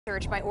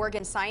Research by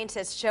Oregon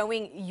scientists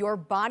showing your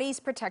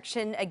body's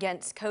protection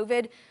against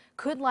COVID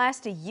could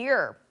last a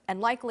year and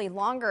likely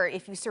longer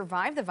if you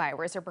survive the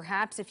virus or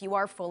perhaps if you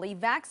are fully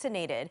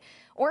vaccinated.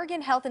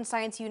 Oregon Health and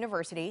Science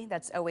University,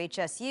 that's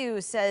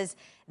OHSU, says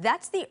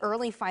that's the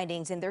early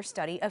findings in their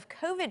study of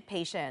COVID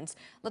patients.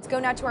 Let's go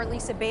now to our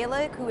Lisa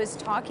Balick, who is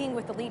talking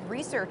with the lead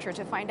researcher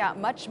to find out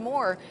much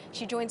more.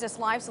 She joins us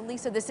live. So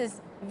Lisa, this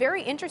is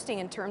very interesting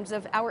in terms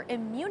of our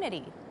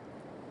immunity.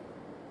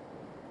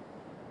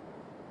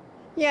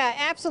 Yeah,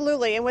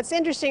 absolutely. And what's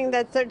interesting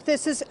that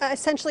this is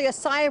essentially a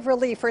sigh of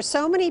relief for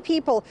so many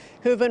people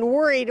who've been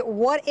worried,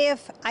 what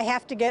if I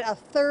have to get a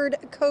third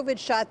COVID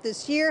shot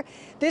this year?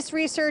 This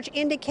research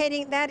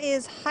indicating that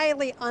is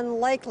highly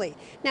unlikely.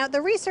 Now,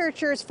 the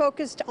researchers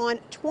focused on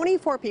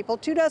 24 people,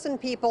 24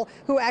 people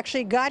who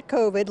actually got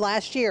COVID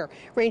last year,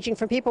 ranging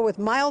from people with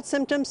mild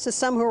symptoms to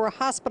some who were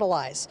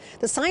hospitalized.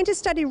 The scientists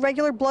studied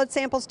regular blood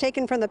samples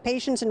taken from the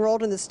patients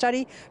enrolled in the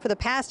study for the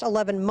past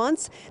 11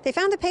 months. They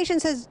found the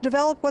patients has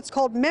developed what's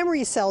called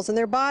memory cells in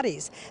their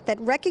bodies that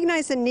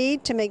recognize the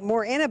need to make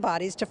more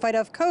antibodies to fight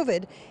off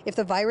COVID if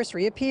the virus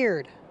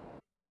reappeared.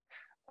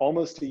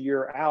 Almost a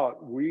year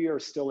out, we are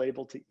still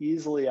able to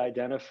easily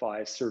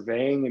identify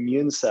surveying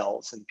immune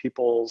cells in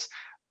people's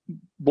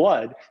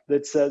blood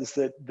that says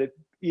that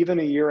even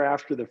a year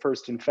after the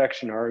first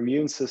infection, our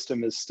immune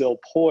system is still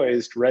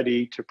poised,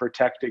 ready to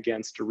protect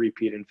against a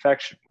repeat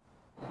infection.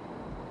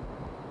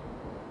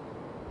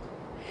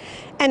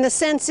 And the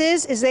sense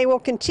is they will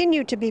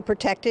continue to be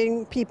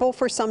protecting people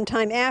for some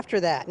time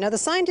after that. Now, the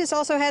scientists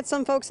also had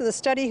some folks in the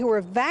study who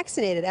were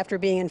vaccinated after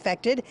being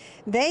infected.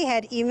 They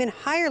had even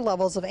higher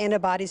levels of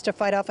antibodies to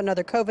fight off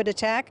another COVID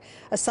attack,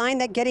 a sign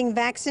that getting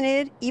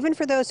vaccinated, even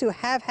for those who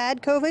have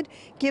had COVID,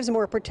 gives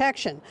more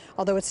protection.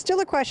 Although it's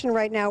still a question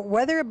right now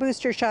whether a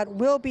booster shot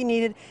will be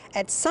needed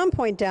at some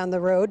point down the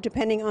road,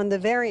 depending on the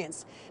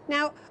variants.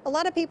 Now, a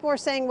lot of people are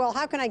saying, well,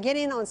 how can I get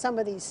in on some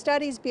of these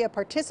studies, be a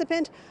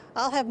participant?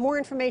 I'll have more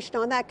information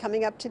on that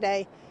coming up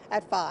today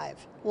at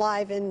 5.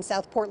 Live in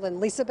South Portland,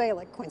 Lisa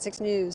Balick, KOIN 6 News.